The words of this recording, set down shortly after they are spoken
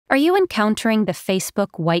Are you encountering the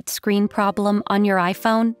Facebook white screen problem on your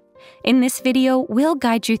iPhone? In this video, we'll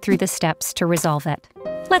guide you through the steps to resolve it.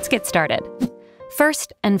 Let's get started.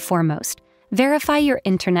 First and foremost, verify your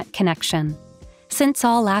internet connection. Since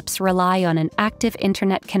all apps rely on an active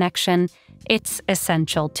internet connection, it's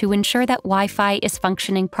essential to ensure that Wi-Fi is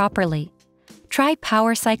functioning properly. Try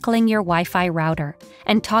power cycling your Wi-Fi router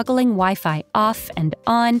and toggling Wi-Fi off and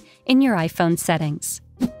on in your iPhone settings.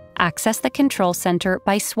 Access the control center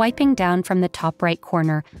by swiping down from the top right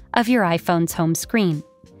corner of your iPhone's home screen.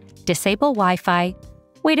 Disable Wi-Fi,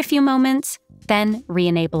 wait a few moments, then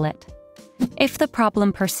re-enable it. If the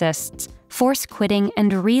problem persists, force quitting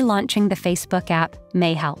and relaunching the Facebook app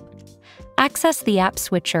may help. Access the app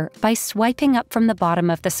switcher by swiping up from the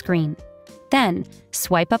bottom of the screen. Then,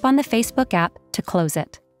 swipe up on the Facebook app to close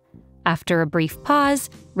it. After a brief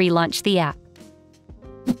pause, relaunch the app.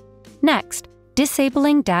 Next,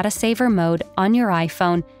 disabling Data Saver mode on your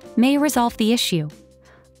iPhone may resolve the issue.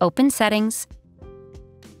 Open Settings,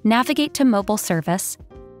 navigate to Mobile Service,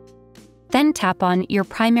 then tap on your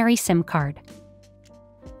primary SIM card.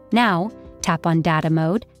 Now, tap on Data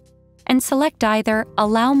Mode and select either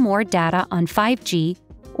Allow More Data on 5G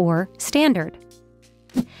or Standard.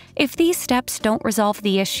 If these steps don't resolve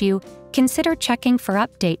the issue, consider checking for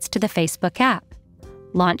updates to the Facebook app.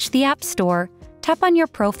 Launch the App Store, tap on your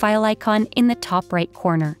profile icon in the top right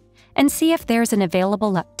corner, and see if there's an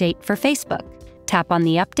available update for Facebook. Tap on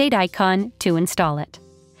the update icon to install it.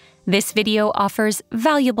 This video offers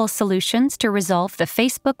valuable solutions to resolve the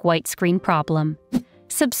Facebook white screen problem.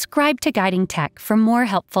 Subscribe to Guiding Tech for more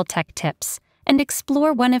helpful tech tips, and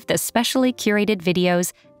explore one of the specially curated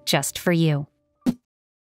videos just for you.